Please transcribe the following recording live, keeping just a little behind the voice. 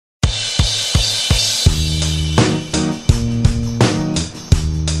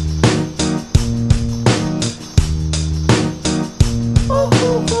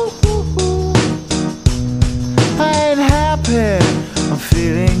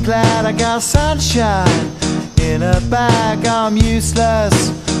feeling glad I got sunshine in a bag. I'm useless,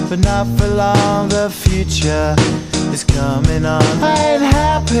 but not for long. The future is coming on. I ain't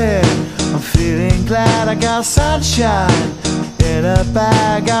happy. I'm feeling glad I got sunshine in a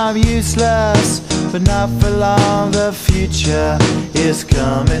bag. I'm useless, but not for long. The future is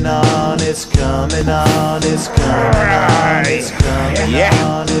coming on. It's coming on. It's coming on. It's coming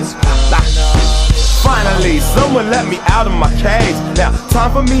on. It's coming on. Finally, someone let me out of my cage. Now,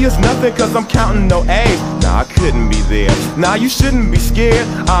 time for me is nothing cause I'm counting no A's. Nah, I couldn't be there. Nah, you shouldn't be scared.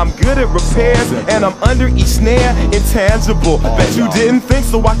 I'm good at repairs and I'm under each snare. Intangible, bet you didn't think,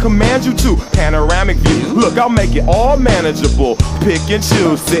 so I command you to. Panoramic view, look, I'll make it all manageable. Pick and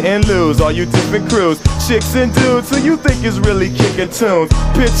choose, sit and lose, all you different crews. Chicks and dudes who you think is really kicking tunes.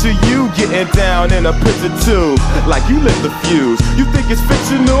 Picture you getting down in a picture tube, like you lit the fuse. You think it's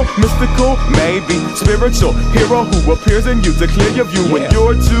fictional, mystical, maybe spiritual hero who appears in you to clear your view when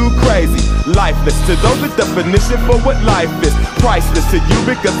you're too crazy. Lifeless to those, the definition for what life is. Priceless to you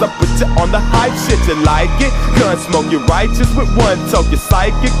because I put you on the hype shit. You like it? Gun smoke, you're righteous with one toke. You're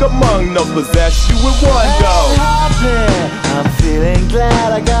psychic among no possess you with one go. I'm feeling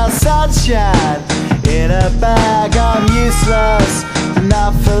glad I got sunshine in a bag. I'm useless, but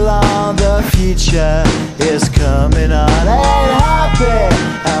not for long. The future is coming on. Ain't happy.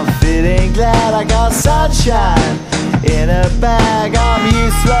 I'm feeling glad I got sunshine in a bag. I'm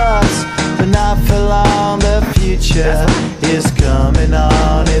useless, but not for long. The future is coming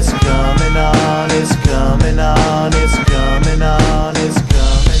on. It's coming on. It's coming on. It's coming on. It's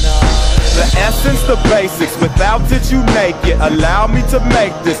coming on. The essence, the basics, without it you make it. Allow me to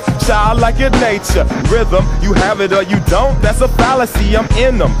make this childlike in nature. Rhythm, you have it or you don't, that's a fallacy, I'm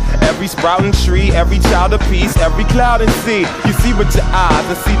in them. Every sprouting tree, every child of peace, every cloud and sea. You see with your eyes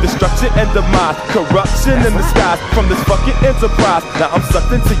and see destruction and demise. Corruption in the skies from this fucking enterprise. Now I'm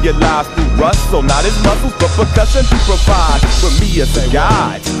sucked into your lives through rust, so not as muscles but percussion to provide for me as a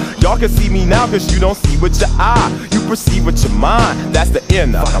guide. Y'all can see me now cause you don't see with your eye. You perceive with your mind, that's the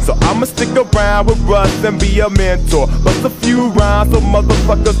inner. So I'ma stick around with Russ and be a mentor. Bust a few rhymes so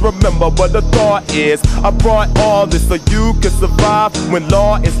motherfuckers remember what the thought is. I brought all this so you can survive when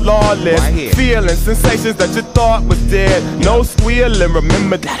law is lawless. Feeling sensations that you thought was dead. No squealing,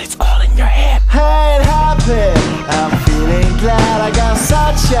 remember that it's all in your head. I ain't happy. I'm feeling glad I got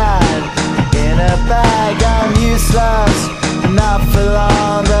sunshine in a bag. I'm useless, not for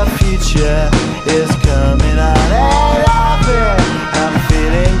long. The future is coming on. Ain't happy. I'm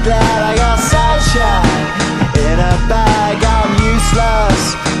feeling glad I got sunshine in a bag. I'm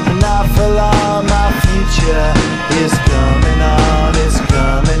useless, not for long. My future